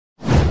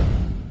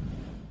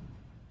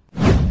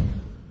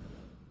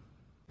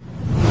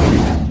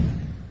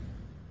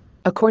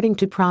According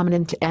to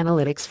prominent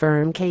analytics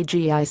firm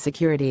KGI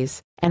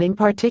Securities, and in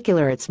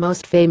particular its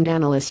most famed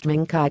analyst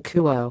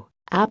MingC,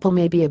 Apple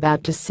may be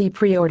about to see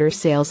pre-order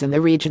sales in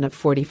the region of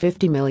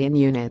 40-50 million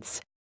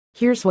units.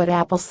 Here's what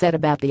Apple said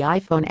about the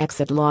iPhone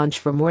X at launch.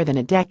 For more than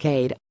a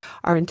decade,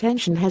 our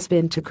intention has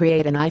been to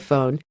create an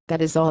iPhone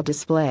that is all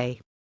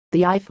display.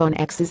 The iPhone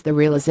X is the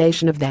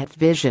realization of that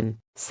vision,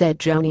 said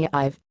Jony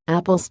Ive,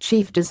 Apple's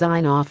chief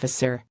design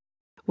officer.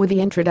 With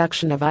the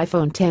introduction of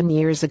iPhone 10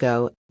 years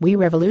ago, we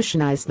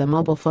revolutionized the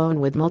mobile phone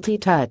with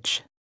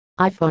multi-touch.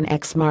 iPhone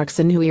X marks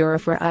a new era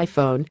for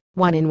iPhone,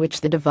 one in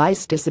which the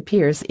device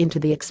disappears into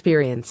the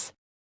experience.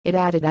 It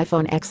added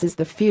iPhone X is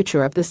the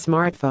future of the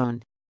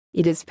smartphone.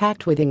 It is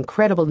packed with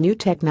incredible new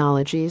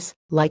technologies,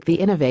 like the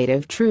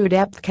innovative True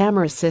Depth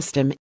camera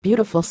system,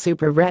 beautiful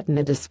Super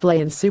Retina display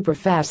and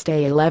super-fast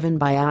A11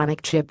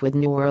 Bionic chip with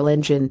neural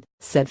engine,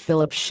 said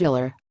Philip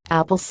Schiller,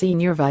 Apple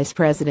Senior Vice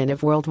President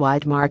of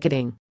Worldwide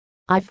Marketing.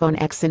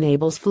 iPhone X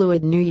enables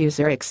fluid new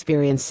user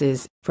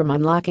experiences, from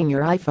unlocking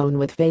your iPhone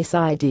with Face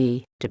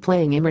ID, to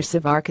playing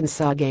immersive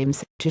Arkansas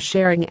games, to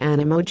sharing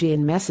Animoji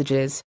and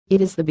messages.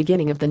 It is the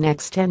beginning of the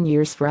next 10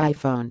 years for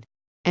iPhone.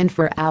 And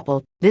for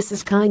Apple, this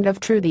is kind of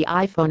true. The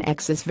iPhone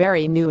X is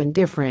very new and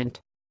different.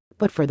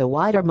 But for the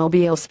wider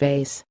mobile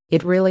space,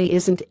 it really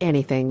isn't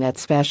anything that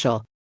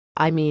special.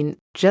 I mean,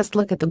 just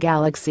look at the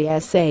Galaxy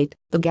S8,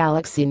 the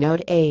Galaxy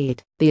Note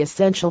 8, the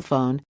Essential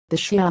phone, the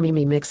Xiaomi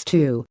Mi Mix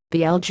 2,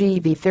 the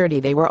LG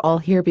V30. They were all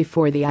here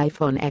before the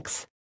iPhone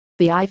X.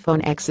 The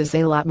iPhone X is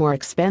a lot more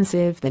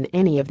expensive than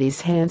any of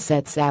these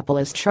handsets. Apple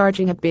is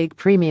charging a big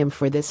premium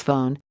for this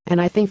phone,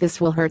 and I think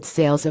this will hurt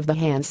sales of the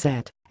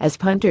handset, as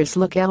punters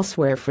look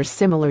elsewhere for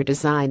similar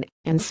design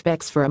and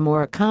specs for a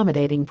more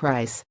accommodating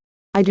price.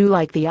 I do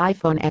like the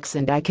iPhone X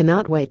and I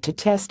cannot wait to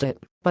test it,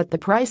 but the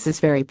price is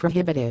very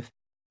prohibitive.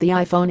 The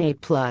iPhone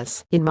 8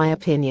 Plus, in my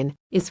opinion,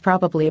 is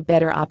probably a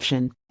better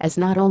option, as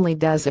not only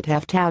does it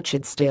have Touch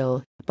ID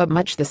still, but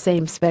much the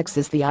same specs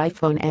as the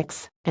iPhone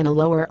X, and a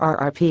lower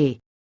RRP.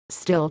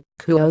 Still,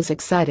 Kuo's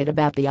excited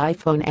about the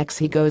iPhone X.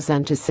 He goes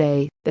on to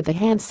say that the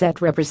handset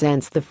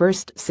represents the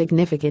first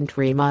significant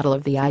remodel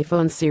of the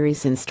iPhone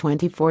series since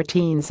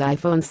 2014's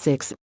iPhone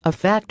 6, a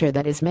factor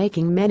that is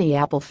making many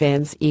Apple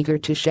fans eager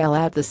to shell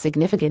out the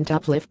significant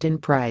uplift in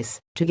price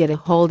to get a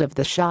hold of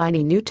the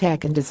shiny new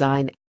tech and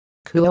design.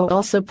 Kuo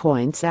also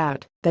points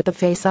out that the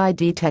Face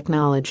ID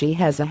technology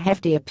has a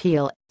hefty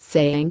appeal,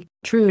 saying,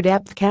 True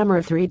Depth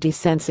camera 3D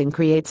sensing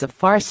creates a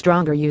far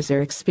stronger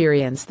user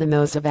experience than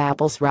those of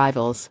Apple's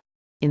rivals.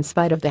 In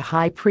spite of the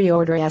high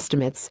pre-order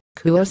estimates,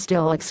 Kuo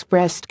still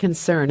expressed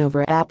concern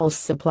over Apple's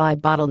supply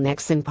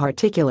bottlenecks, in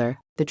particular,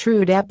 the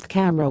True Depth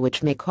camera,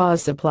 which may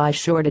cause supply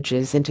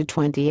shortages into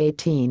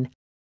 2018.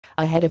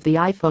 Ahead of the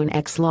iPhone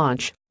X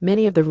launch,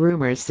 many of the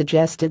rumors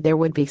suggested there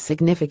would be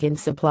significant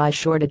supply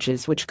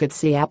shortages, which could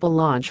see Apple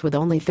launch with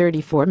only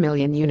 34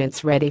 million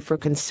units ready for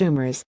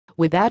consumers,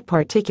 with that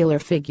particular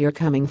figure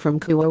coming from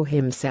Kuo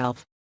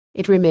himself.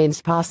 It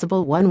remains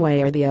possible one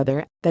way or the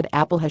other that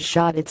Apple has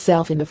shot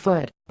itself in the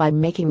foot by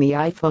making the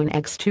iPhone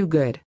X too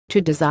good,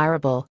 too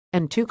desirable,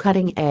 and too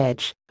cutting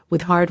edge,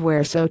 with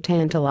hardware so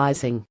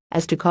tantalizing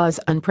as to cause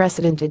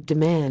unprecedented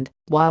demand,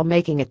 while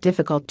making it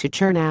difficult to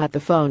churn out the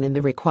phone in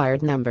the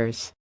required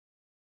numbers.